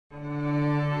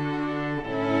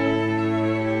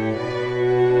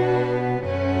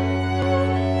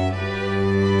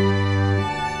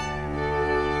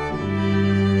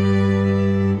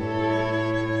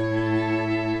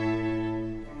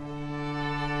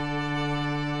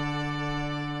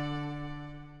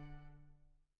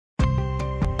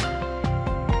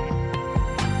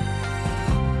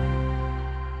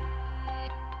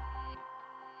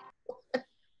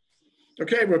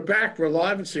Okay, we're back. We're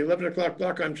live. It's the 11 o'clock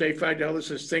block. I'm Jay Fidell.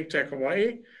 This is ThinkTech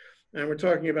Hawaii. And we're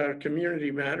talking about community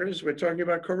matters. We're talking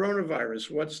about coronavirus.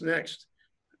 What's next?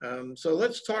 So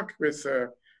let's talk with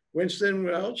Winston,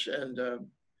 Welch, and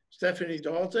Stephanie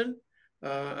Dalton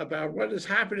about what is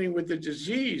happening with the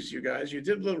disease, you guys. You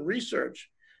did a little research.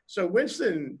 So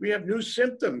Winston, we have new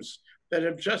symptoms that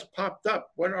have just popped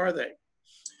up. What are they?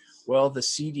 Well, the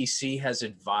CDC has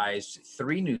advised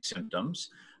 3 new symptoms.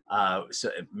 So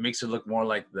it makes it look more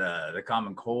like the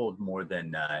common cold more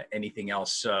than anything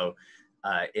else. So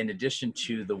in addition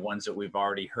to the ones that we've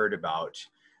already heard about,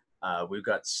 we've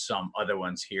got some other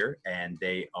ones here, and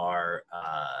they are,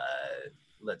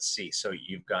 let's see. So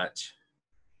you've got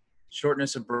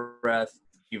shortness of breath,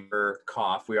 fever,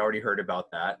 cough. We already heard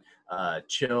about that.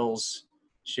 Chills,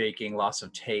 shaking, loss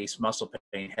of taste, muscle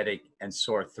pain, headache, and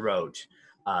sore throat.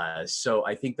 So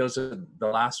I think those are the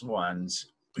last ones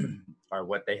are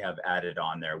what they have added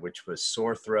on there, which was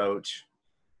sore throat.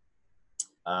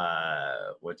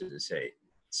 What did it say?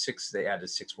 6, they added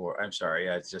 6 more. I'm sorry,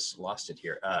 I just lost it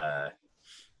here.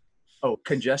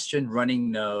 Congestion,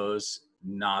 running nose,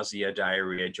 nausea,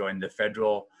 diarrhea joined the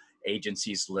federal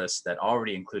agency's list that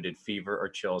already included fever or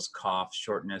chills, cough,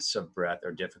 shortness of breath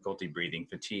or difficulty breathing,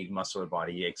 fatigue, muscle or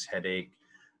body aches, headache,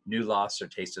 new loss or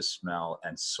taste of smell,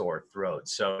 and sore throat.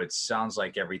 So it sounds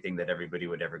like everything that everybody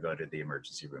would ever go to the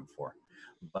emergency room for.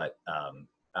 But the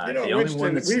only Winston,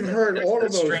 one we've heard all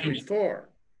of those strange before.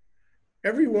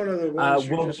 Every one of the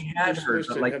ones you just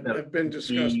listed have been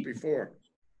discussed before.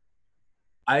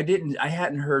 I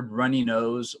hadn't heard runny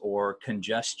nose or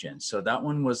congestion. So that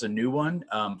one was a new one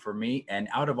for me. And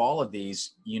out of all of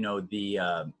these, you know,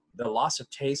 the loss of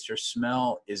taste or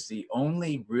smell is the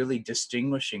only really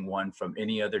distinguishing one from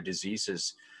any other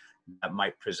diseases that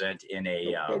might present in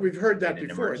a. But we've heard that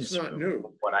before. It's not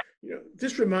new.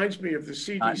 This reminds me of the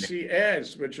CDC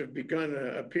ads, which have begun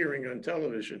appearing on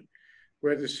television,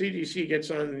 where the CDC gets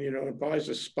on, and buys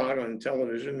a spot on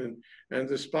television, and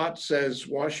the spot says,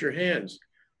 "Wash your hands."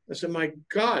 I said, "My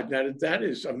God, that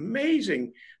is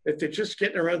amazing that they're just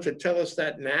getting around to tell us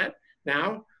that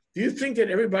now." Do you think that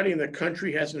everybody in the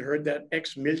country hasn't heard that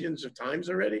X millions of times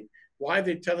already? Why are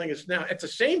they telling us now? At the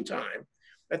same time,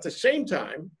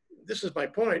 this is my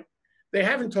point, they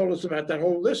haven't told us about that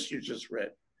whole list you just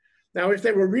read. Now, if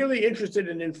they were really interested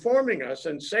in informing us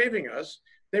and saving us,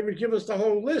 they would give us the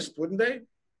whole list, wouldn't they?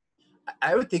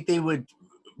 I would think they would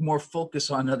more focus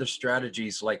on other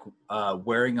strategies like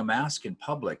wearing a mask in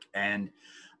public, and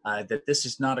that this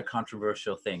is not a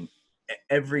controversial thing.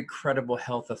 Every credible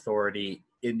health authority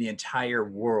in the entire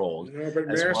world. No, but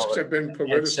masks have been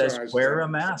politicized. It says wear a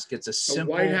mask. It's a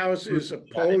simple. The White House is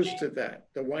opposed to that.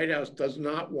 The White House does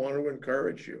not want to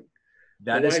encourage you.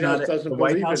 The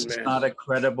White House is not a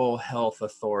credible health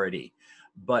authority,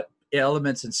 but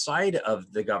elements inside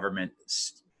of the government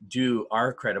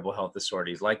are credible health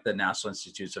authorities, like the National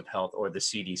Institutes of Health or the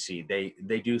CDC.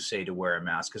 They do say to wear a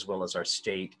mask, as well as our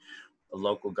state,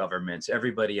 local governments.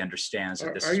 Everybody understands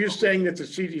that this. Are you saying that the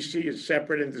CDC is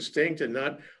separate and distinct and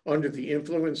not under the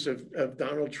influence of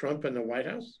Donald Trump and the White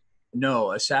House?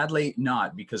 No, sadly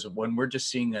not, because when we're just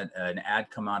seeing an ad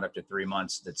come out after 3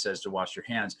 months that says to wash your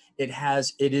hands, it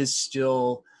is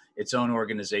still its own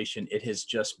organization. It has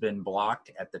just been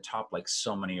blocked at the top, like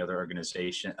so many other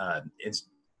organizations,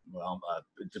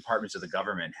 departments of the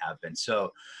government have been.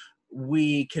 So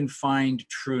we can find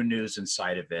true news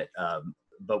inside of it,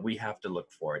 but we have to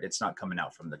look for it. It's not coming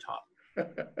out from the top.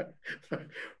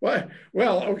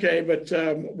 Well, okay, but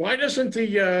why doesn't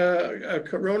the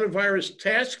coronavirus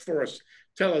task force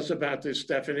tell us about this,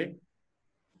 Stephanie?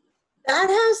 That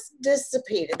has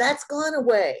dissipated. That's gone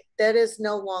away. That is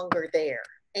no longer there.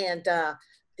 And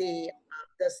the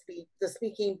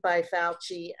speaking by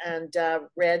Fauci and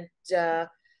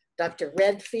Dr.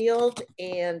 Redfield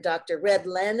and Dr. Red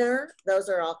Lenner, those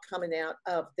are all coming out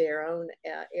of their own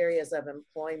areas of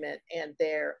employment, and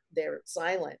they're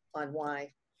silent on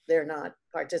why they're not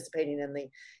participating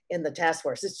in the task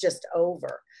force. It's just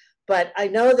over. But I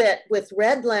know that with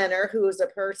Red Lenner, who is a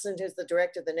person who's the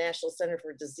director of the National Center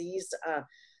for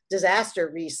Disaster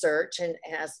Research, and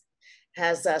has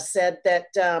said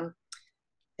that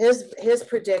his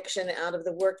prediction out of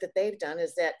the work that they've done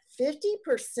is that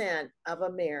 50% of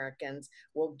Americans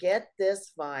will get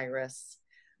this virus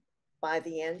by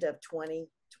the end of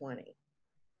 2020.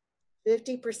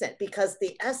 50%, because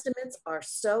the estimates are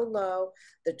so low.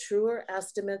 The truer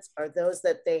estimates are those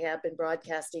that they have been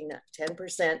broadcasting at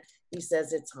 10%. He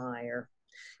says it's higher.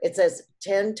 It says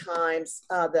 10 times,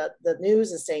 the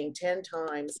news is saying 10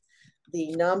 times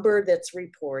number that's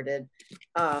reported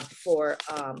for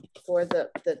the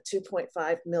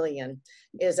 2.5 million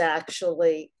is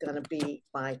actually going to be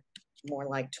by more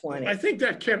like 20. I think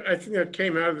that came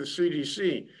out of the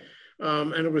CDC,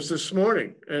 and it was this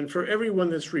morning. And for everyone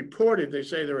that's reported, they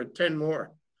say there are 10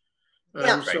 more.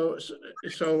 Yeah. So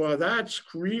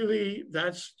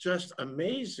that's just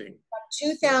amazing.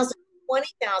 2,000,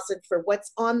 20,000 for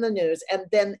what's on the news, and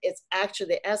then it's actually,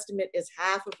 the estimate is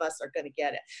half of us are going to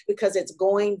get it because it's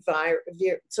going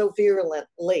so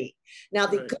virulently. Now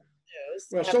the good news.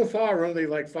 Well, so far only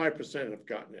like 5% have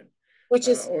gotten it, which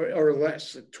is or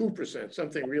less, 2%,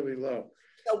 something really low.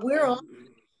 So we're all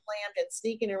slammed and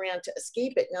sneaking around to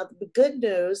escape it. Now the good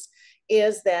news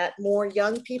is that more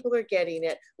young people are getting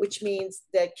it, which means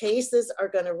that cases are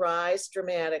going to rise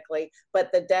dramatically,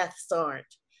 but the deaths aren't.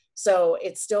 So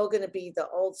it's still going to be the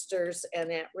oldsters and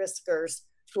at-riskers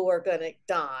who are going to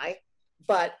die,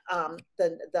 but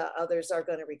the others are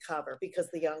going to recover because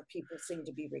the young people seem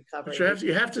to be recovering. But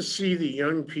you have to see the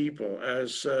young people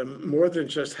as more than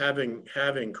just having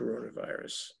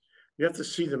coronavirus. You have to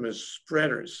see them as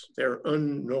spreaders. They're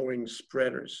unknowing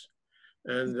spreaders,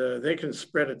 and they can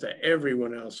spread it to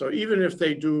everyone else. So even if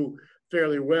they do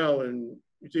fairly well in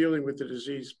dealing with the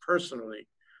disease personally,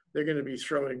 they're going to be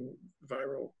throwing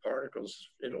viral particles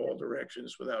in all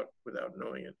directions without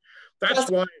knowing it.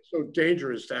 That's why it's so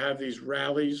dangerous to have these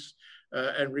rallies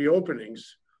and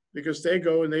reopenings, because they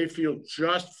go and they feel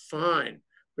just fine,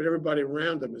 but everybody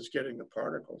around them is getting the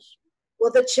particles.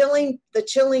 Well, the chilling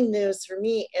news for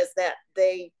me is that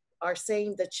they are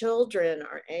saying the children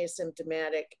are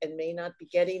asymptomatic and may not be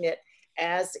getting it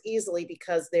as easily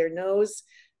because their nose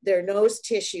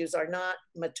tissues are not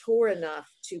mature enough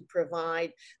to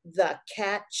provide the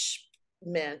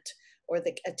catchment or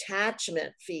the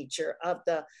attachment feature of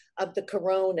the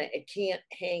corona. It can't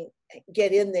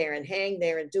get in there and hang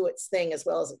there and do its thing as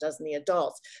well as it does in the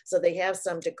adults. So they have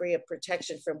some degree of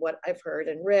protection from what I've heard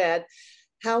and read.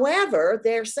 However,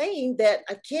 they're saying that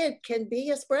a kid can be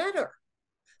a spreader.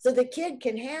 So the kid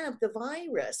can have the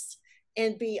virus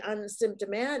and be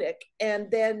asymptomatic and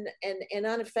then and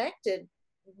unaffected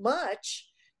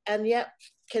much, and yet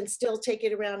can still take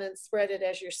it around and spread it,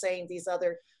 as you're saying, these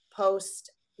other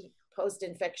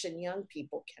post-infection young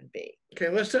people can be. Okay,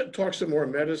 let's talk some more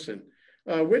medicine.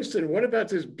 Winston, what about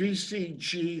this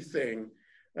BCG thing?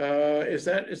 Is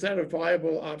that a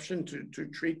viable option to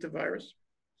treat the virus?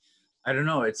 I don't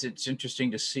know. It's interesting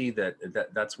to see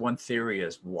that's one theory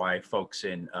as why folks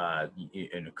in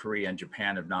Korea and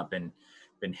Japan have not been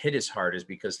hit as hard, is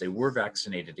because they were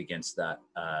vaccinated against that,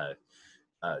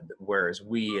 whereas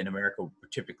we in America were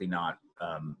typically not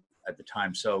at the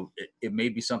time. So it may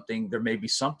be something. There may be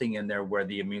something in there where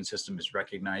the immune system is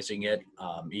recognizing it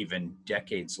even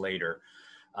decades later.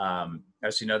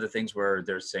 I've seen other things where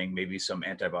they're saying maybe some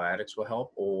antibiotics will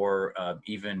help, or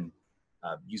even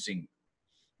using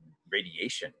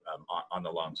radiation on the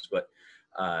lungs. But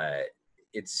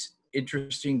it's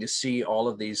interesting to see all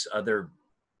of these other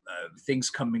things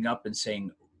coming up and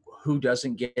saying who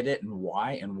doesn't get it and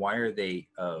why are they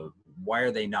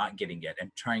not getting it,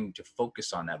 and trying to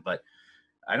focus on that. But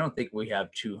I don't think we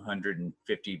have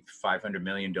 250, 500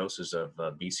 million doses of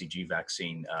BCG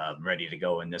vaccine ready to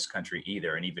go in this country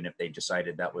either. And even if they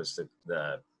decided that was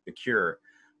the cure,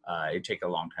 it'd take a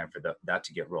long time for that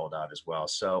to get rolled out as well.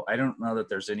 So I don't know that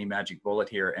there's any magic bullet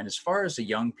here. And as far as the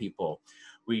young people,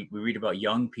 we read about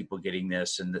young people getting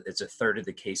this, and it's a third of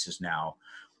the cases now.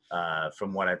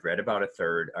 From what I've read, about a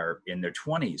third are in their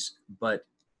 20s. But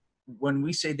when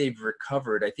we say they've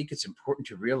recovered, I think it's important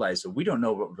to realize that we don't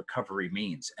know what recovery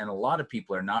means. And a lot of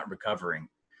people are not recovering,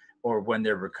 or when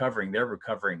they're recovering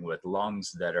with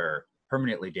lungs that are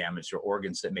permanently damaged or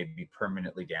organs that may be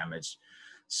permanently damaged.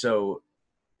 So,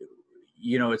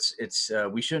 you know,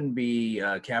 we shouldn't be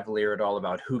cavalier at all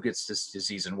about who gets this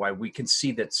disease and why. We can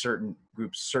see that certain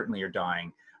groups certainly are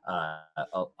dying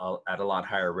at a lot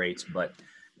higher rates, but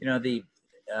you know,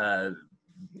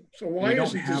 so why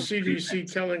isn't the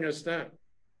CDC telling us that?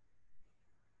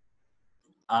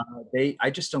 I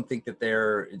just don't think that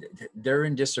they're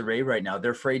in disarray right now.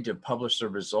 They're afraid to publish their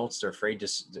results. They're afraid to.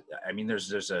 I mean,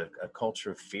 there's a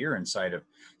culture of fear inside of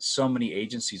so many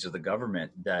agencies of the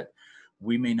government that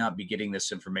we may not be getting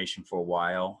this information for a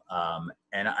while.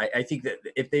 And I think that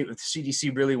if the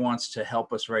CDC really wants to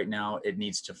help us right now, it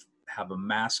needs to have a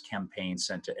mass campaign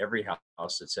sent to every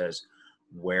house that says,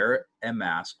 wear a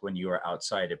mask when you are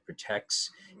outside. It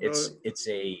protects. It's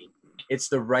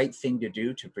the right thing to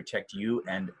do to protect you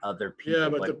and other people. Yeah,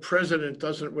 but the president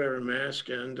doesn't wear a mask,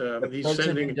 and he's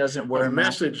sending a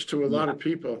message to a lot of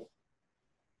people.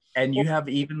 And you have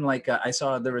even like, I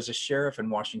saw there was a sheriff in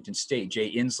Washington State,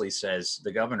 Jay Inslee says,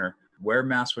 the governor, wear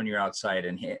masks when you're outside.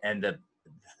 And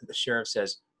the sheriff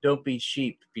says, don't be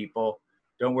sheep, people.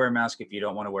 Don't wear a mask if you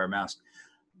don't want to wear a mask.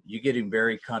 You're getting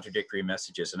very contradictory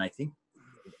messages. And I think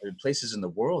in places in the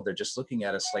world, they're just looking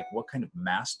at us like, what kind of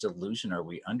mass delusion are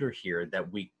we under here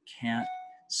that we can't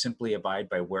simply abide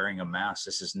by wearing a mask?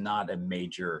 This is not a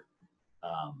major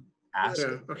ask.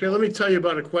 Yeah. Okay, let me tell you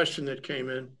about a question that came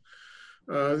in.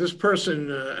 This person,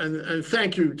 and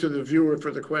thank you to the viewer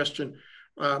for the question.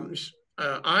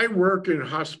 I work in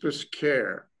hospice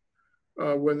care.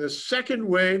 When the second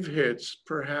wave hits,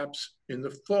 perhaps in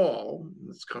the fall,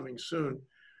 it's coming soon,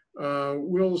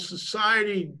 will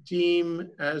society deem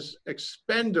as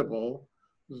expendable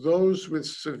those with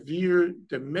severe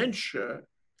dementia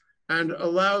and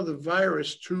allow the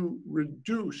virus to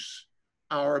reduce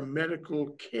our medical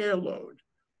care load?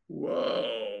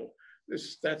 Whoa.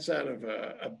 That's out of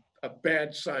a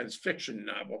bad science fiction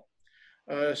novel.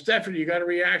 Stephanie, you got a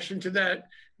reaction to that?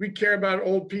 We care about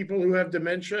old people who have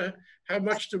dementia. How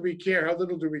much do we care? How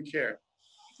little do we care?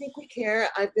 I think we care.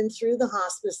 I've been through the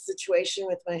hospice situation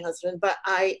with my husband, but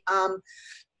I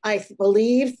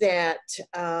believe that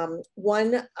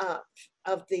one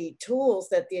of the tools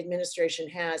that the administration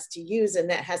has to use, and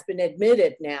that has been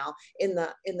admitted now in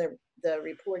the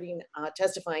reporting,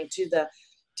 testifying to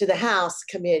the House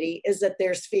committee, is that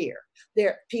there's fear.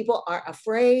 People are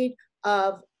afraid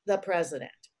of the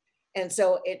president. And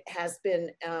so it has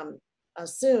been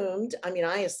assumed, I mean,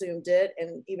 I assumed it,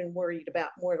 and even worried about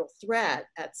mortal threat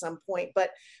at some point,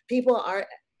 but people are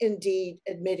indeed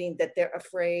admitting that they're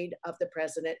afraid of the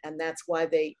president, and that's why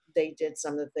they did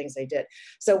some of the things they did.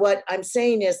 So what I'm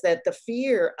saying is that the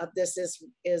fear of this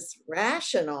is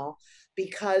rational,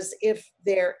 because if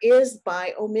there is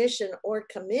by omission or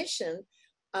commission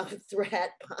a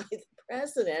threat by the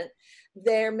president,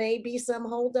 there may be some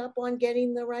holdup on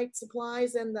getting the right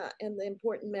supplies and the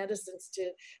important medicines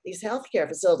to these healthcare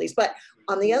facilities. But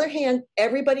on the other hand,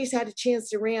 everybody's had a chance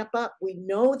to ramp up. We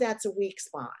know that's a weak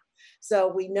spot.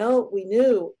 So we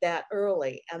knew that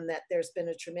early, and that there's been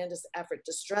a tremendous effort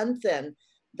to strengthen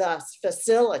the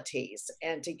facilities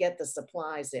and to get the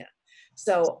supplies in.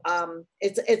 So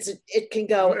it can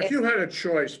go. If you had a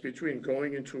choice between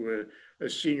going into a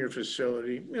senior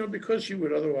facility, because you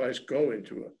would otherwise go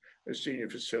into a senior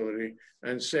facility,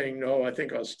 and saying, no, I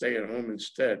think I'll stay at home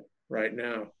instead right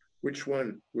now, which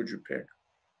one would you pick?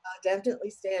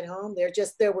 Definitely stay at home.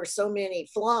 There were so many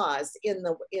flaws in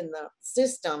the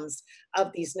systems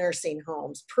of these nursing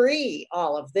homes pre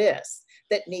all of this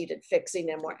that needed fixing,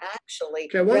 and were actually.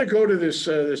 Okay, I want to go to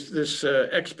this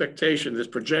expectation, this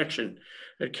projection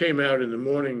that came out in the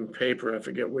morning paper. I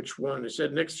forget which one. It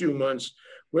said next few months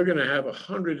we're going to have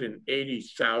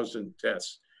 180,000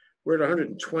 deaths. We're at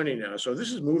 120 now, so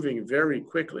this is moving very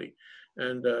quickly.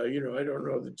 And, I don't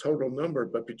know the total number,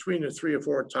 but between the 3 or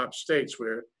 4 top states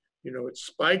where, it's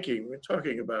spiking, we're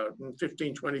talking about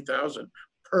 15, 20,000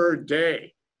 per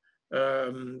day.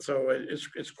 So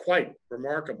it's quite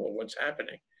remarkable what's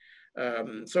happening.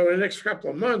 So in the next couple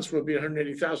of months, we'll be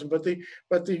 180,000. But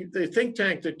the think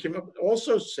tank that came up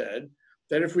also said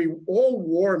that if we all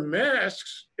wore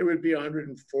masks, it would be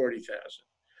 140,000.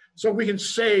 So we can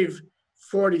save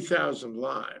 40,000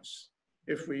 lives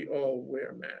if we all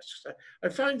wear masks. I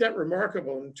find that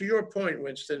remarkable. And to your point,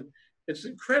 Winston, it's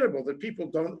incredible that people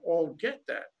don't all get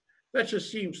that. That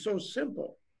just seems so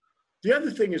simple. The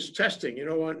other thing is testing.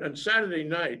 On Saturday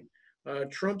night,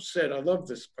 Trump said, I love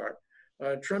this part.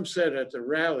 Trump said at the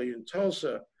rally in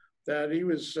Tulsa that he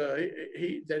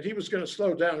was going to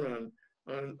slow down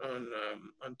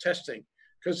on testing,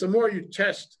 because the more you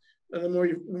test, the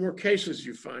more cases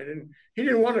you find. And he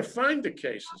didn't want to find the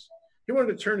cases. He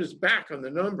wanted to turn his back on the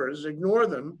numbers, ignore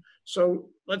them. So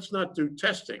let's not do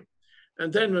testing.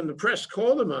 And then when the press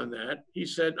called him on that, he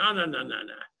said, no.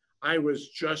 I was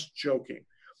just joking.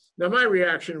 Now, my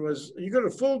reaction was, you could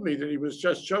have fooled me that he was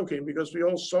just joking, because we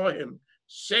all saw him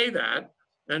say that,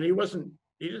 and he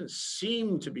didn't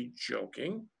seem to be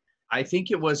joking. I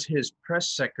think it was his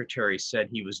press secretary said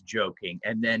he was joking,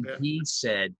 and then he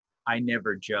said, I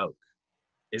never joke.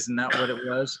 Isn't that what it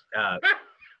was?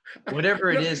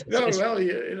 Whatever it is. He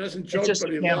doesn't joke, it's just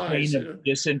but a campaign of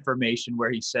disinformation where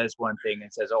he says one thing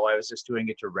and says, oh, I was just doing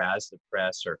it to razz the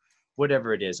press, or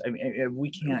whatever it is. I mean,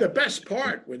 we can't. The best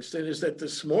part, Winston, is that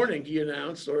this morning he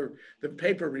announced, or the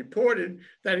paper reported,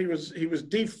 that he was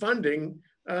defunding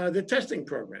the testing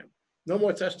program. No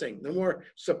more testing, no more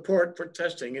support for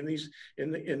testing in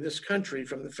this country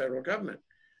from the federal government.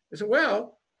 I said,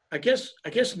 well, I guess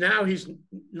now he's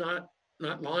not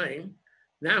lying.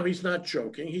 Now he's not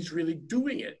joking. He's really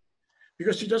doing it,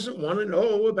 because he doesn't want to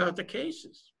know about the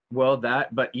cases. Well,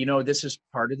 but this is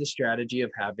part of the strategy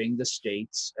of having the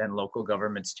states and local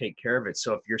governments take care of it.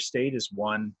 So if your state is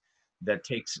one that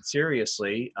takes it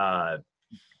seriously,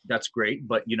 that's great.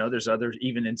 But there's others,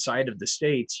 even inside of the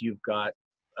states, you've got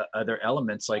other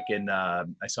elements. Like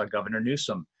I saw Governor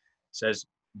Newsom says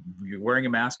you're wearing a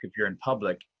mask if you're in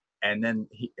public, and then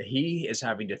he is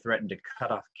having to threaten to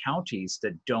cut off counties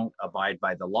that don't abide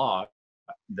by the law,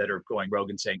 that are going rogue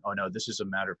and saying, "Oh no, this is a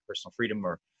matter of personal freedom,"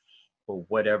 or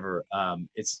whatever.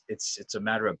 It's a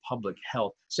matter of public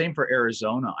health. Same for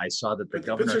Arizona. I saw that the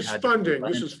governor had funding.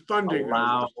 This is funding.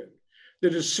 Allow the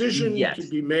decision to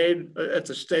be made at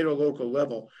the state or local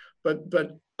level.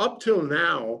 But up till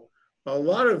now, a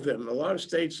lot of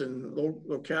states and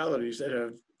localities that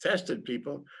have tested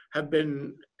people have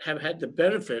had the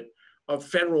benefit of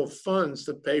federal funds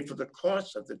to pay for the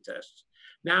costs of the tests.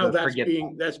 Now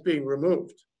that's being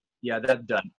removed. Yeah, that's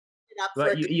done.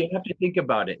 But you have to think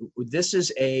about it. This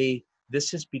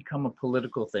has become a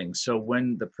political thing. So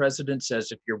when the president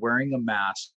says, if you're wearing a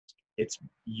mask,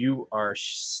 you are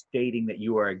stating that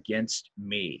you are against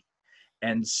me.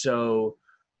 And so,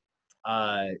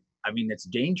 it's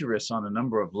dangerous on a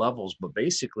number of levels, but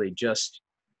basically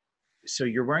so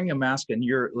you're wearing a mask and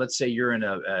let's say you're in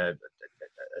a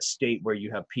state where you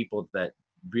have people that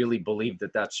really believe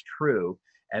that that's true,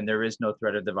 and there is no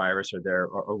threat of the virus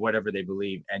or whatever they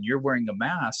believe, and you're wearing a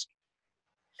mask,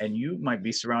 and you might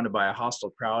be surrounded by a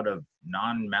hostile crowd of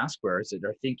non-mask wearers that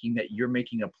are thinking that you're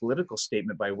making a political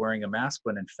statement by wearing a mask,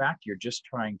 when in fact you're just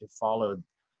trying to follow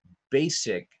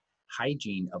basic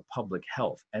hygiene of public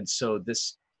health. And so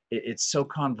it's so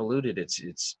convoluted.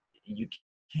 It's you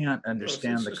can't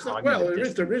understand the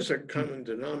cognitive. There is a common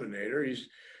denominator.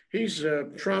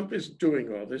 Trump is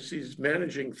doing all this. He's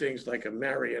managing things like a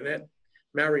marionnetter,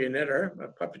 a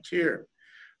puppeteer.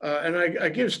 And I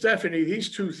give Stephanie these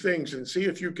two things and see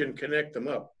if you can connect them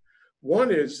up.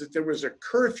 One is that there was a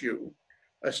curfew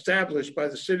established by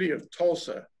the city of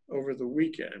Tulsa over the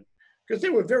weekend, because they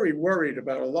were very worried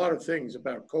about a lot of things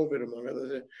about COVID, among other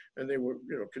things, and they were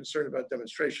concerned about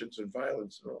demonstrations and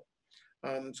violence and all.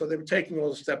 So they were taking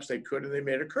all the steps they could, and they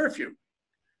made a curfew.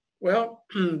 Well,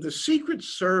 the Secret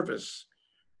Service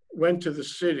went to the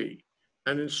city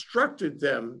and instructed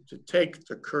them to take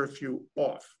the curfew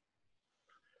off.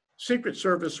 Secret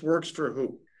Service works for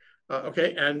who?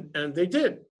 And they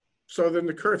did. So then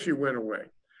the curfew went away.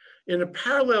 In a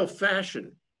parallel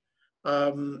fashion,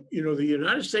 the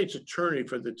United States Attorney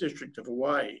for the District of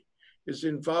Hawaii is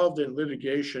involved in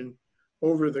litigation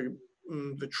over the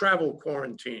travel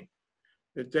quarantine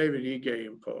that David Ige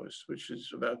imposed, which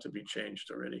is about to be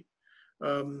changed already.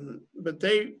 But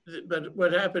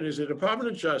what happened is the Department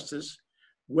of Justice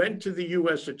went to the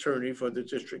U.S. Attorney for the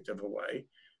District of Hawaii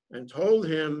and told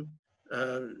him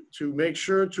to make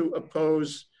sure to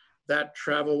oppose that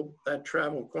travel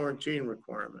quarantine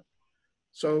requirement.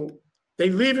 So they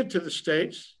leave it to the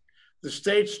states. The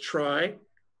states try,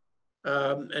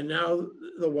 and now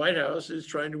the White House is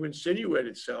trying to insinuate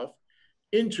itself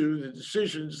into the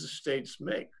decisions the states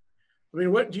make.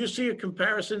 What do you see a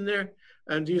comparison there?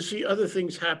 And do you see other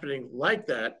things happening like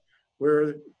that,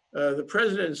 where the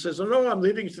president says, "Oh no, I'm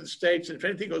leaving it to the states, and if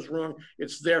anything goes wrong,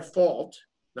 it's their fault,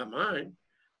 not mine."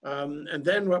 And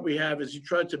then what we have is he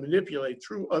tried to manipulate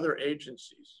through other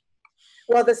agencies.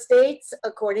 Well, the states,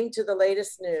 according to the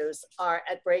latest news, are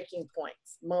at breaking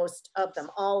points. Most of them,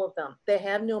 all of them. They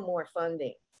have no more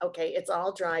funding. Okay, it's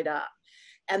all dried up.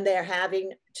 And they're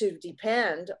having to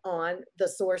depend on the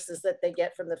sources that they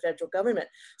get from the federal government.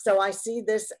 So I see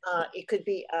this, it could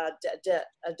be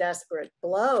a desperate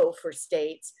blow for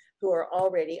states who are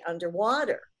already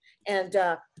underwater. And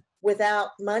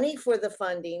without money for the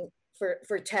funding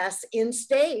for tests in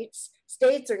states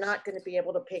are not going to be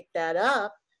able to pick that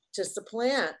up to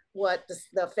supplant what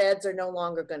the feds are no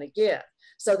longer going to give.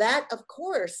 So that, of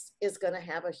course, is going to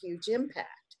have a huge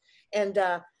impact. And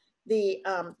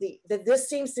this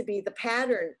seems to be the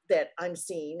pattern that I'm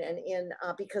seeing, and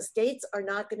because states are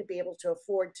not going to be able to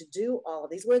afford to do all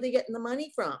of these. Where are they getting the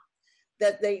money from?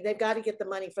 That they've got to get the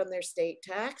money from their state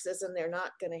taxes, and they're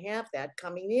not going to have that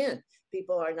coming in.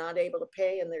 People are not able to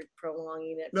pay, and they're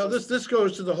prolonging it. No, this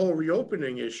goes to the whole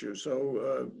reopening issue.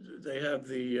 So they have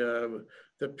the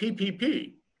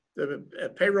PPP,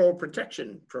 the Payroll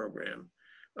Protection Program,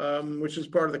 which is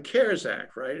part of the CARES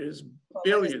Act, right? It's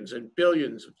billions and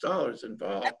billions of dollars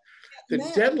involved. The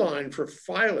deadline for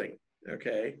filing,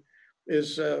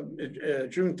 is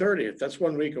June 30th. That's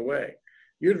 1 week away.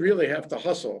 You'd really have to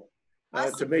hustle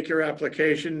to make your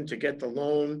application, to get the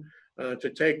loan. to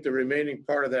take the remaining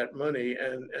part of that money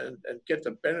and get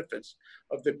the benefits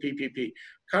of the PPP.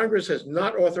 Congress has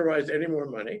not authorized any more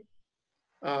money.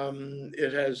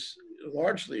 It has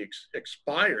largely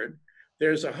expired.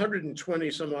 There's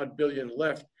 120 some odd billion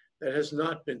left that has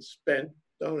not been spent.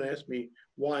 Don't ask me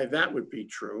why that would be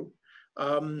true.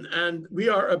 And we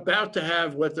are about to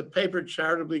have what the paper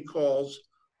charitably calls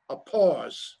a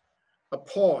pause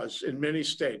in many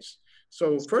states.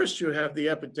 So first you have the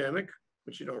epidemic,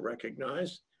 which you don't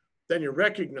recognize, then you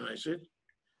recognize it,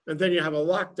 and then you have a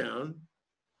lockdown,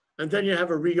 and then you have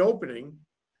a reopening,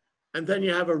 and then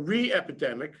you have a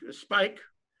re-epidemic, a spike.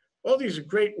 All these are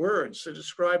great words to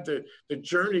describe the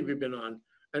journey we've been on.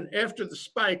 And after the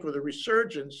spike or the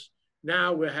resurgence,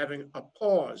 now we're having a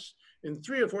pause in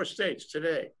 3 or 4 states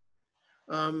today.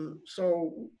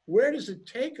 So where does it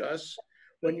take us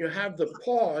when you have the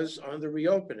pause on the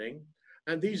reopening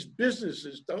and these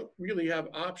businesses don't really have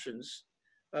options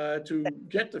to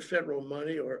get the federal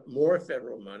money or more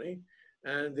federal money?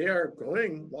 And they are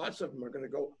going, lots of them are going to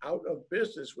go out of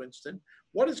business, Winston.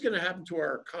 What is going to happen to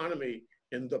our economy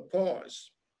in the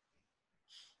pause?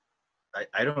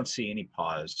 I don't see any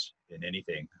pause in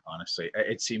anything, honestly.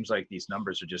 It seems like these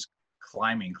numbers are just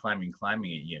climbing.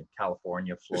 You know,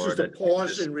 California, Florida. This is the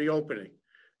pause in reopening.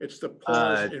 It's the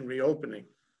pause in reopening.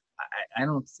 I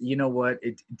don't, you know what?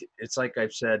 It's like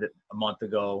I've said a month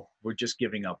ago, we're just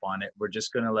giving up on it. We're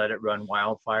just going to let it run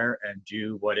wildfire and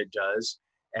do what it does.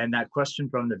 And that question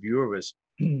from the viewer was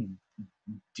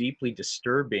deeply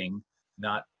disturbing.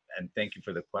 And thank you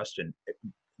for the question.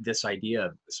 This idea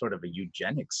of sort of a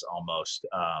eugenics almost,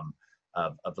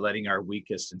 of letting our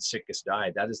weakest and sickest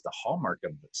die. That is the hallmark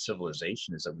of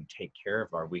civilization, is that we take care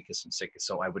of our weakest and sickest.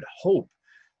 So I would hope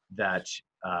that,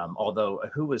 although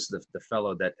who was the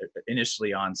fellow that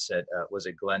initially on said, was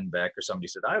it Glenn Beck or somebody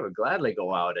said, I would gladly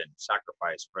go out and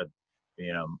sacrifice for,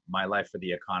 you know, my life for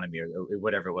the economy, or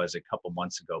whatever it was a couple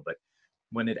months ago. But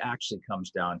when it actually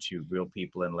comes down to real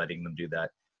people and letting them do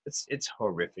that, it's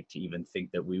horrific to even think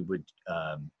that we would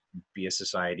be a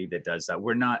society that does that.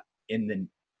 We're not in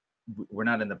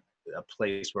a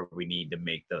place where we need to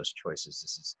make those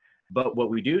choices. But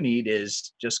what we do need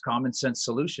is just common sense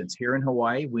solutions. Here in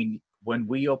Hawaii, when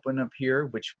we open up here,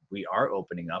 which we are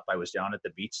opening up, I was down at the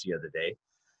beach the other day.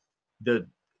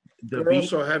 We're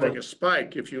also having a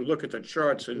spike. If you look at the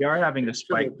charts, we are having a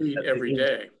spike every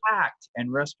day. Packed,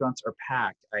 and restaurants are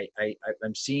packed.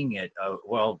 I'm seeing it.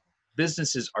 Well,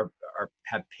 businesses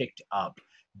have picked up.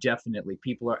 Definitely,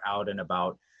 people are out and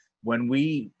about. When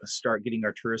we start getting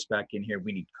our tourists back in here,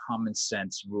 we need common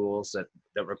sense rules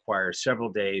that require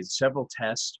several days, several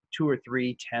tests, 2 or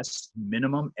 3 tests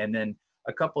minimum, and then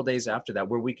a couple of days after that,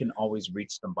 where we can always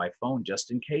reach them by phone just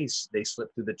in case they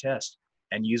slip through the test,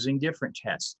 and using different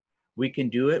tests. We can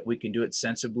do it. We can do it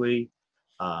sensibly.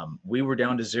 We were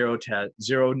down to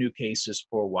 0 new cases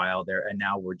for a while there, and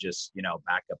now we're just, you know,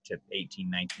 back up to 18,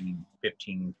 19,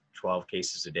 15, 12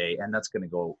 cases a day, and that's going to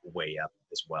go way up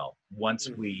as well once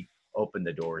we open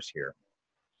the doors here.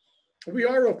 We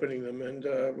are opening them, and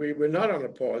we're not on a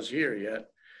pause here yet.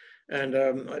 And,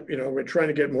 you know, we're trying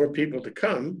to get more people to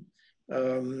come,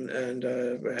 and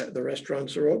the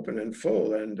restaurants are open and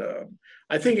full. And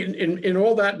I think in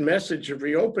all that message of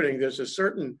reopening, there's a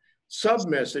certain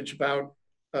sub-message about,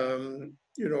 you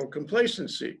know,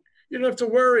 complacency. You don't have to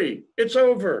worry. It's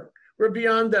over. We're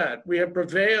beyond that. We have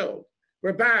prevailed.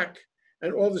 We're back.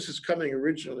 And all this is coming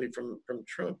originally from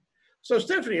Trump. So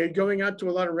Stephanie, are you going out to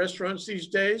a lot of restaurants these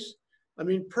days? I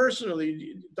mean,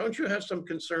 personally, don't you have some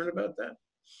concern about that?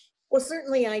 Well,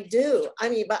 certainly I do. I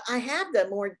mean, but I have the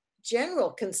more general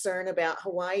concern about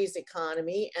Hawaii's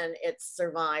economy and its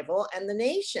survival and the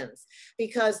nation's,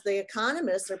 because the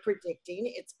economists are predicting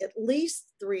it's at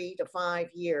least 3 to 5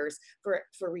 years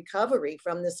for recovery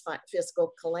from this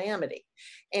fiscal calamity.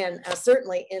 And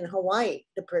certainly in Hawaii,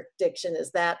 the prediction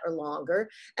is that or longer.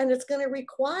 And it's going to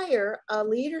require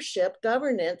leadership,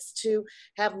 governance to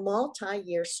have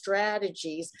multi-year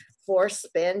strategies for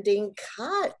spending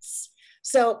cuts.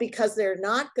 So because they're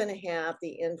not going to have the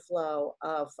inflow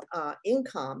of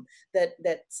income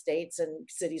that states and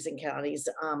cities and counties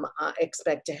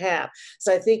expect to have.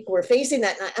 So I think we're facing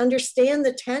that. And I understand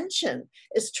the tension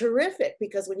is terrific,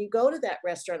 because when you go to that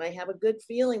restaurant, I have a good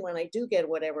feeling when I do get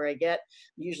whatever I get,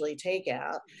 usually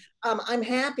takeout. I'm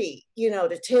happy, you know,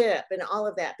 to tip and all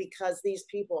of that, because these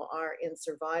people are in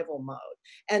survival mode,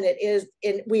 and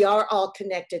we are all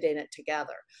connected in it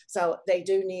together. So they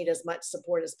do need as much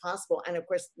support as possible. And of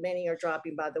course, many are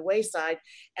dropping by the wayside.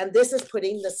 And this is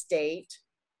putting the state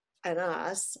and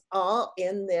us all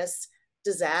in this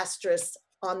disastrous,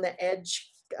 on the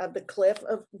edge the cliff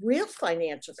of real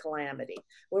financial calamity,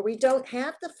 where we don't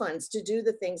have the funds to do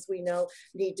the things we know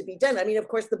need to be done. I mean, of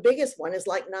course, the biggest one is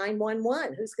like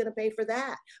 911. Who's going to pay for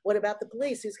that? What about the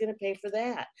police? Who's going to pay for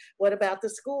that? What about the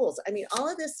schools? I mean, all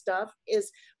of this stuff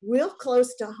is real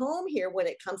close to home here when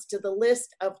it comes to the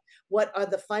list of what are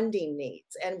the funding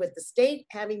needs. And with the state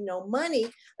having no money,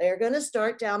 they're going to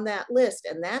start down that list.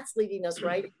 And that's leading us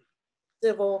right into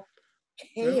civil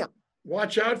chaos. Well,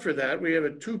 watch out for that. We have a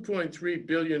 $2.3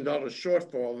 billion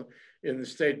shortfall in the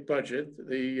state budget.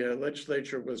 The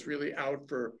legislature was really out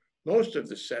for most of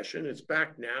the session. It's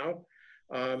back now.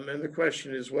 And the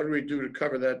question is, what do we do to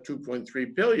cover that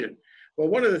 $2.3 billion? Well,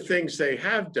 one of the things they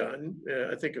have done,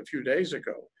 I think a few days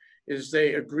ago, is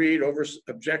they agreed over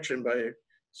objection by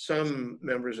some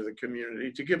members of the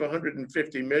community to give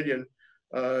 $150 million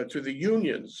to the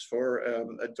unions for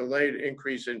a delayed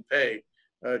increase in pay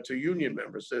to union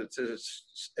members. It's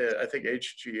I think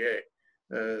HGA,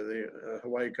 the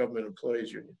Hawaii Government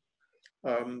Employees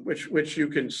Union, which you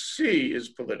can see is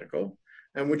political,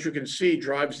 and which you can see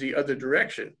drives the other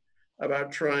direction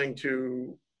about trying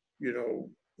to,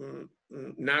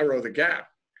 narrow the gap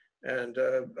and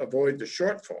avoid the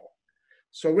shortfall.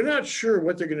 So we're not sure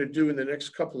what they're going to do in the next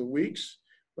couple of weeks,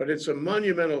 but it's a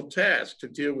monumental task to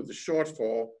deal with the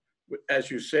shortfall, as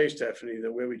you say, Stephanie,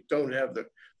 that where we don't have the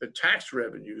tax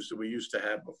revenues that we used to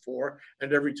have before.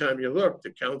 And every time you look,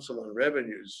 the Council on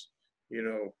Revenues,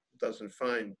 doesn't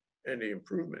find any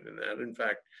improvement in that. In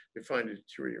fact, they find a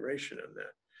deterioration in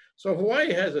that. So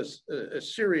Hawaii has a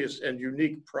serious and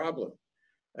unique problem.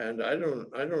 And I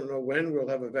don't know when we'll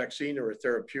have a vaccine or a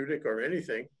therapeutic or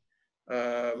anything.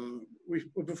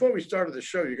 Before we started the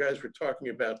show, you guys were talking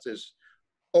about this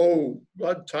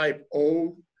blood type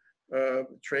O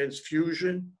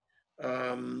transfusion.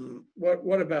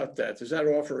 What about that? Does that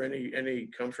offer any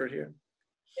comfort here?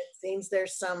 It seems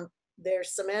there's some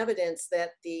evidence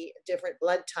that the different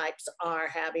blood types are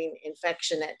having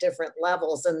infection at different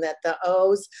levels, and that the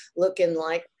O's looking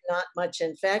like not much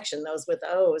infection. Those with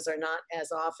O's are not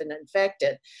as often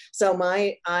infected. So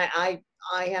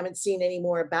I haven't seen any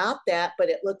more about that, but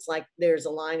it looks like there's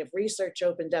a line of research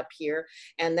opened up here,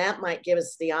 and that might give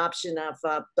us the option of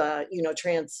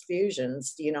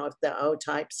transfusions. If the O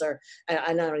types are,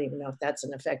 I don't even know if that's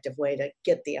an effective way to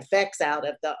get the effects out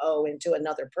of the O into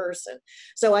another person.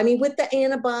 So I mean, with the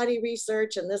antibody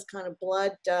research and this kind of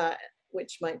blood,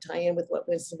 which might tie in with what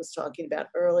Winston was talking about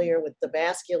earlier with the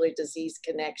vascular disease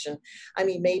connection. I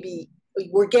mean, maybe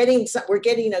we're getting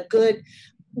a good,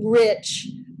 rich,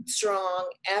 strong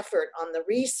effort on the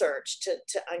research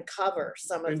to uncover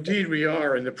some of. Indeed, we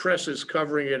are, and the press is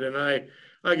covering it, and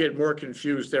I get more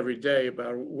confused every day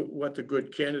about what the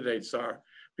good candidates are,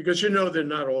 because they're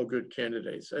not all good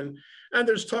candidates, and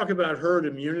there's talk about herd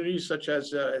immunity, such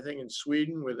as I think in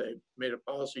Sweden, where they made a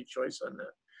policy choice on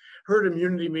that. Herd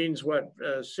immunity means what,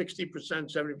 60%,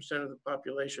 70% of the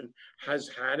population has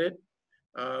had it.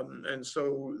 And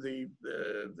so the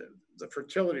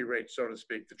fertility rate, so to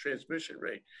speak, the transmission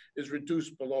rate is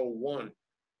reduced below 1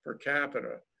 per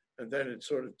capita. And then it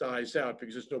sort of dies out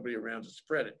because there's nobody around to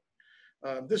spread it.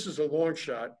 This is a long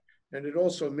shot. And it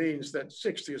also means that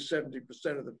 60 or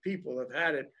 70% of the people have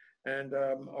had it and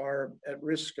are at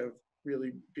risk of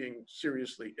really being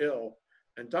seriously ill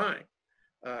and dying.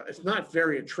 It's not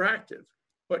very attractive,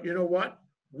 but you know what?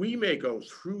 We may go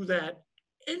through that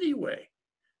anyway.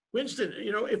 Winston,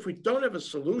 if we don't have a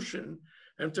solution,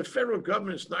 and if the federal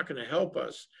government is not going to help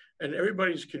us, and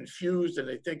everybody's confused and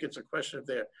they think it's a question of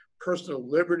their personal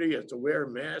liberty as to wear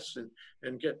masks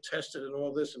and get tested and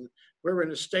all this, and we're in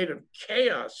a state of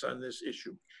chaos on this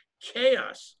issue,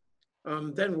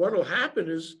 then what will happen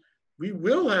is we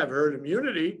will have herd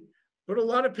immunity, but a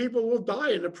lot of people will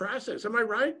die in the process. Am I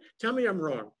right? Tell me I'm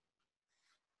wrong.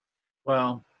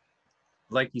 Well,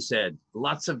 like you said,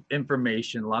 lots of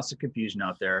information, lots of confusion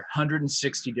out there,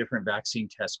 160 different vaccine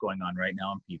tests going on right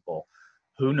now in people.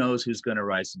 Who knows who's going to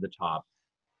rise to the top?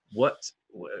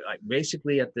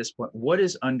 Basically at this point, what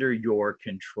is under your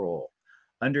control?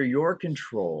 Under your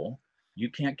control, you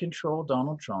can't control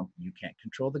Donald Trump. You can't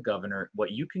control the governor.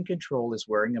 What you can control is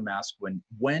wearing a mask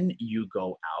when you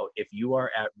go out. If you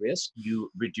are at risk, you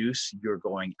reduce your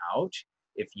going out.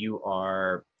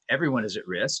 Everyone is at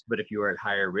risk, but if you are at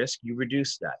higher risk, you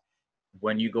reduce that.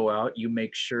 When you go out, you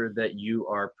make sure that you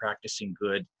are practicing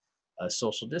good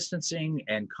social distancing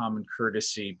and common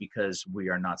courtesy, because we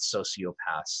are not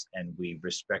sociopaths and we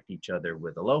respect each other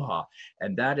with aloha.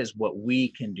 And that is what we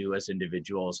can do as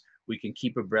individuals. We can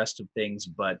keep abreast of things,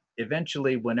 but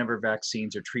eventually whenever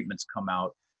vaccines or treatments come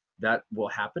out, that will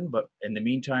happen. But in the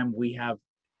meantime, we have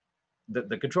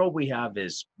the control we have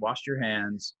is wash your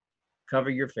hands, cover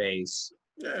your face,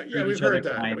 Yeah, we've heard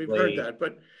that. We've heard that.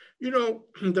 But, you know,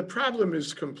 the problem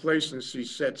is complacency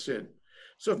sets in.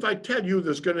 So if I tell you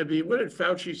there's going to be, what did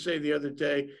Fauci say the other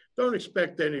day? Don't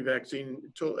expect any vaccine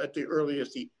until at the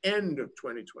earliest the end of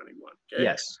 2021. Okay?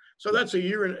 Yes. So that's a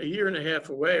year and a half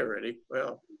away already.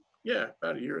 Well, yeah,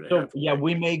 about a year and a half away. Yeah,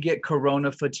 we may get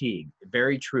corona fatigue.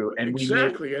 Very true. And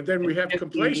exactly. And then we have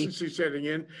complacency setting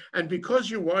in. And because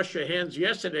you wash your hands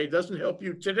yesterday doesn't help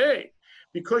you today.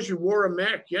 Because you wore a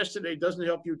mask yesterday doesn't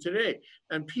help you today.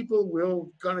 And people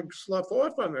will kind of slough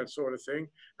off on that sort of thing.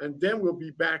 And then we'll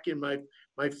be back in my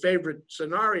favorite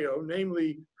scenario,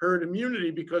 namely herd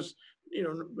immunity, because, you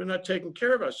know, we're not taking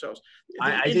care of ourselves.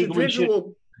 The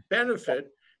individual benefit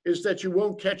is that you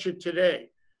won't catch it today.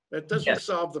 That doesn't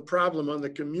solve the problem on the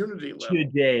community level.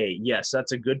 Today, yes,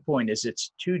 that's a good point. Is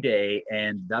it's today,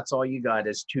 and that's all you got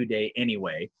is today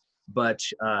anyway. But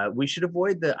we should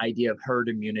avoid the idea of herd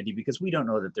immunity because we don't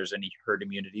know that there's any herd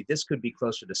immunity. This could be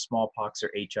closer to smallpox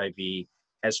or HIV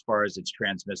as far as its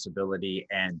transmissibility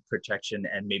and protection,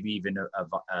 and maybe even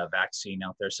a vaccine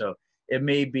out there. So it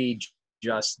may be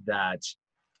just that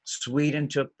Sweden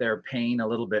took their pain a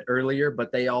little bit earlier,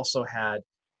 but they also had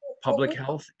public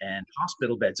health and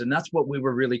hospital beds, and that's what we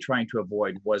were really trying to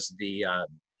avoid was the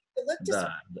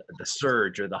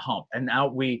surge or the hump. And now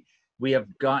we have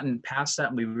gotten past that,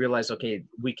 and we realize, okay,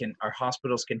 our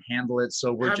hospitals can handle it,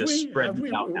 so we're spreading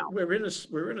it out now. We're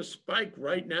in a spike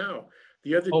right now.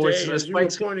 The other day, as you were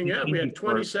pointing out, we had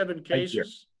 27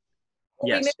 cases.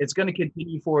 Yes, it's going to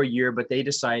continue for a year, but they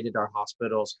decided our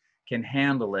hospitals can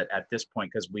handle it at this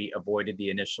point because we avoided the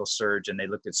initial surge, and they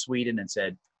looked at Sweden and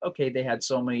said, okay, they had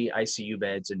so many ICU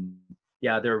beds, and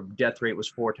yeah, their death rate was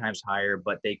 4 times higher,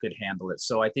 but they could handle it.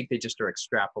 So I think they just are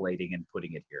extrapolating and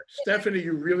putting it here. Stephanie,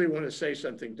 you really want to say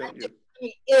something, don't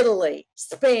you? Italy,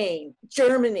 Spain,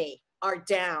 Germany are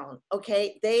down,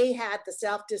 okay? They had the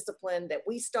self-discipline that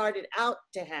we started out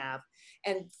to have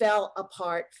and fell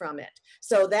apart from it.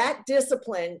 So that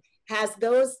discipline has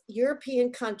those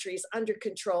European countries under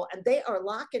control, and they are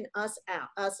locking us out,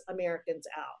 us Americans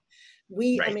out.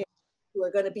 We Americans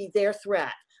are going to be their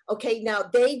threat. Okay, now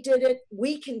they did it.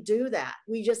 We can do that.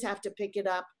 We just have to pick it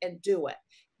up and do it.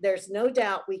 There's no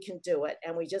doubt we can do it,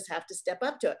 and we just have to step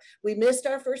up to it. We missed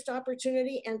our first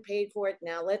opportunity and paid for it.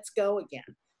 Now let's go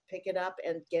again. Pick it up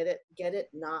and get it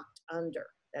knocked under.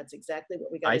 That's exactly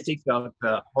what we got. I think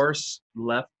the horse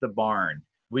left the barn.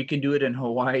 We can do it in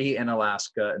Hawaii and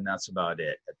Alaska, and that's about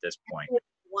it at this point.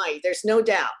 Hawaii, there's no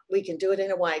doubt we can do it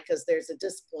in Hawaii because there's a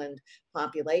disciplined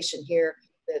population here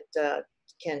that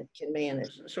can manage.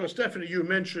 So Stephanie, you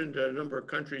mentioned a number of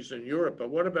countries in Europe, but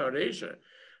what about Asia?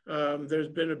 There's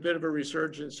been a bit of a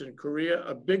resurgence in Korea,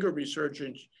 a bigger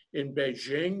resurgence in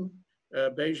Beijing.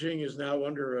 Beijing is now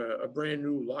under a brand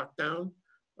new lockdown,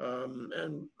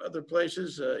 and other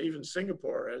places, even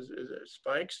Singapore has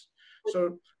spikes.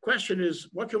 So question is,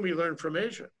 what can we learn from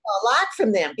Asia? A lot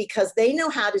from them because they know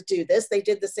how to do this. They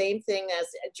did the same thing as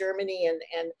Germany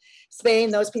and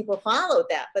Spain. Those people followed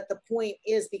that. But the point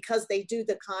is because they do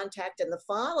the contact and the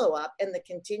follow-up and the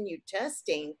continued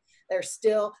testing,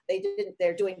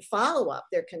 they're doing follow-up.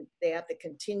 They have the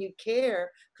continued care,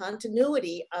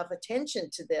 continuity of attention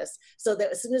to this so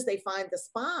that as soon as they find the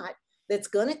spot that's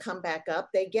going to come back up,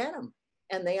 they get them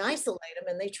and they isolate them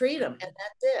and they treat them and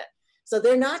that's it. So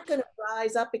they're not going to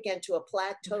rise up again to a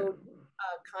plateaued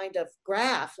kind of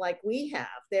graph like we have.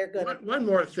 They're going to. One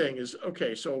more thing is,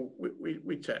 okay, so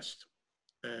we test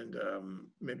and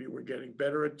maybe we're getting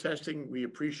better at testing. We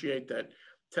appreciate that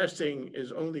testing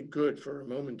is only good for a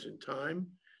moment in time.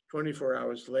 24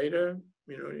 hours later,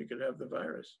 you know, you could have the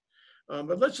virus.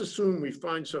 But let's assume we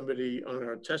find somebody on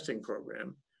our testing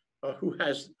program who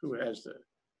has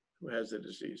the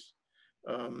disease.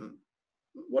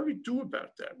 What do we do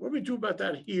about that? What do we do about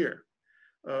that here?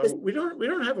 We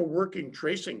don't have a working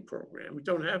tracing program. We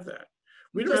don't have that.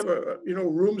 We don't have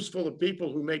rooms full of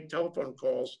people who make telephone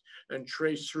calls and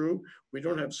trace through. We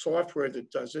don't have software that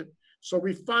does it. So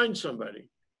we find somebody.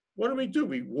 What do?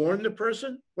 We warn the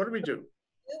person? What do we do?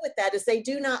 With that is they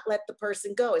do not let the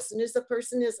person go. As soon as the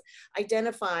person is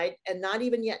identified and not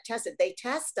even yet tested, they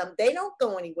test them. They don't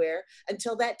go anywhere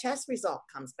until that test result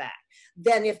comes back.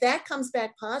 Then if that comes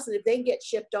back positive, they get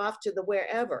shipped off to the where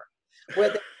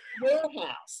the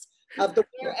warehouse of the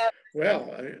wherever.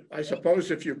 Well, I suppose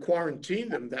if you quarantine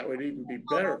them, that would even be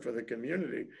better for the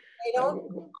community. They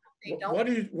don't. What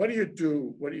do you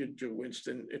do,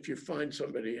 Winston, if you find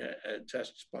somebody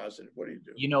tests positive? What do you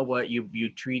do? You know what? You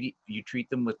treat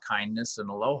them with kindness and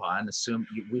aloha, and assume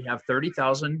we have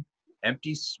 30,000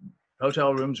 empty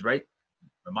hotel rooms right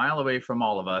a mile away from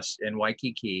all of us in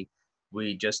Waikiki.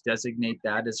 We just designate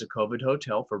that as a COVID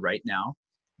hotel for right now.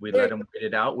 We let them wait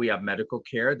it out. We have medical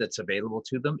care that's available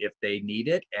to them if they need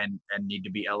it and need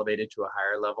to be elevated to a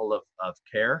higher level of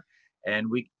care. And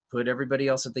we put everybody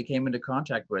else that they came into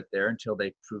contact with there until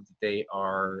they prove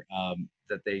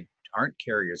that they aren't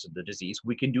carriers of the disease.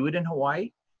 We can do it in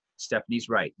Hawaii. Stephanie's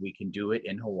right. We can do it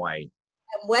in Hawaii.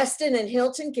 And Weston and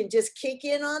Hilton can just kick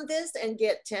in on this and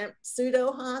get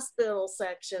pseudo hospital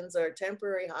sections or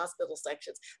temporary hospital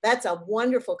sections. That's a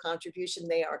wonderful contribution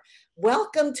they are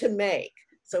welcome to make.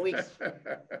 So we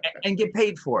and get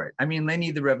paid for it. I mean, they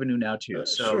need the revenue now too.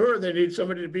 So sure, they need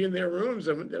somebody to be in their rooms.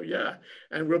 Yeah,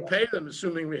 and we'll pay them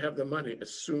assuming we have the money.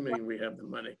 Assuming we have the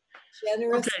money.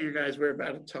 Generous. Okay, you guys, we're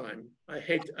out of time. I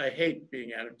hate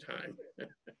being out of time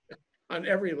on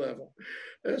every level.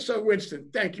 So Winston,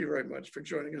 thank you very much for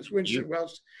joining us. Winston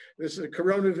Welch, this is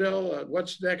Coronaville.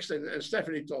 What's next? And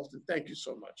Stephanie Dalton, thank you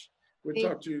so much. We'll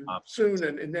talk to you soon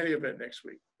and in any event next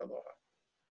week. Aloha.